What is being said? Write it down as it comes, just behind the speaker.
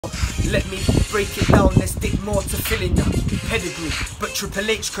Let me break it down, there's dick more to fill in ya. Pedigree, but Triple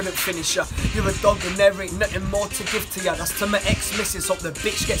H couldn't finish ya. You're a dog and there ain't nothing more to give to ya. That's to my ex-missus, hope the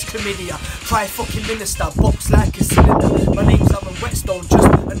bitch gets chlamydia. Try fucking minister, box like a cylinder. My name's Whettz, just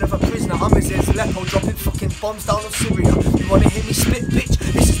another prisoner. I'm his Aleppo, dropping fucking bombs down on Syria. You wanna hear me spit, bitch?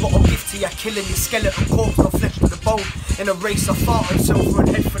 This is what I'll give to ya. Killing your skeleton corpse, no flesh to the bone. In a race I fought on silver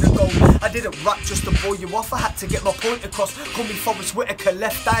and head for the gold. I didn't rap just to bore you off, I had to get my point across. Call me Forrest Whitaker,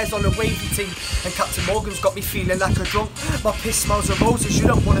 left eyes on a wavy team. And Captain Morgan's got me feeling like a drunk. My piss smells of roses, you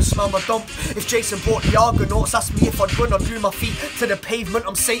don't wanna smell my dump. If Jason brought the Argonauts, ask me if I'd run. I'd glue my feet to the pavement,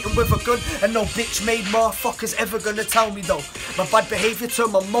 I'm Satan with a gun. And no bitch made motherfuckers ever gonna tell me though. My bad behaviour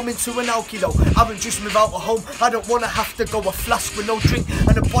turned my mum into an alky-lo. I haven't just moved out of home, I don't wanna have to go a flask with no drink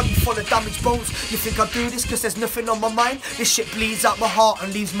and a body full of damaged bones. You think I do this cause there's nothing on my mind? This shit bleeds out my heart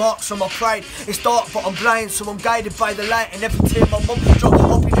and leaves marks on my pride. It's dark but I'm blind, so I'm guided by the light. And every tear my mum drops,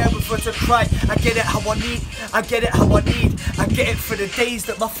 I'll be there with her to cry. I get it how I need, I get it how I need. I get it for the days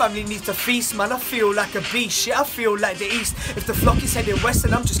that my family needs to feast. Man, I feel like a beast, shit, I feel like the east. If the flock is heading west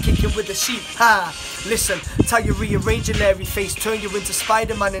and I'm just kicking with the sheep. Ha, listen, tell you rearrange your Larry face, turn you into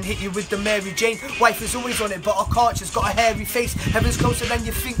Spider-Man and hit you with the Mary Jane. Wife is always on it but I can't, she's got a hairy face. Heaven's closer than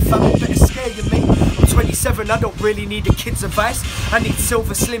you think, fam, it better scare you, mate. I'm 27, I don't really need a kid's advice. I need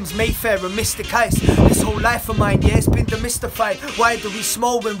Silver Slims, Mayfair and Mystic Ice. This whole life of mine, yeah, it's been demystified. Why do we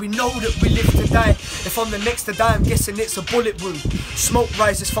smile when we know that we live to die? If I'm the next to die, I'm guessing it's a bullet wound. Smoke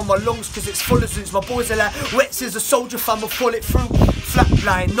rises from my lungs cause it's full of zoots. My boys are like, Whettz is a soldier fam, I'll pull it through.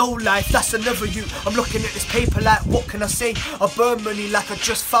 Flatline, no life, that's another you. I'm looking at this paper like, what can I say? I burn money like I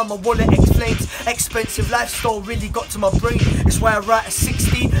just found my wallet ex-flames. Expensive lifestyle really got to my brain. It's why I write at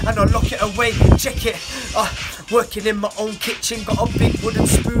 16 and I lock it away. Check it, working in my own kitchen. Got a big wooden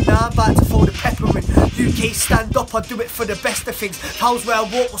spoon, now I'm about to fold a pepper in. UK stand up, I do it for the best of things. How's where I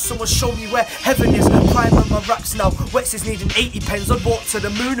walk, will someone show me where heaven is? Prime on my raps now, Whettz is needing 80 pens. I'd walk to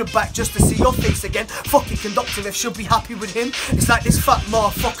the moon and back just to see your face again. Fucking conductor, if she'll be happy with him. It's like this fat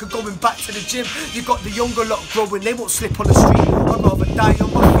motherfucker going back to the gym. You got the younger lot growing, they won't slip on the street. I'd rather die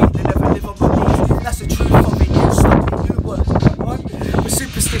on my feet than ever live on my knees. That's the truth of it, you stop it, you work. We're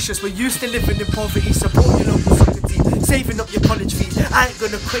superstitious, we're used to living in poverty. Support your local soccer team, saving up your college fees. I ain't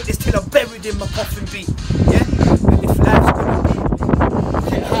gonna quit this till I'm buried in my coffin beat. Yeah, and if life's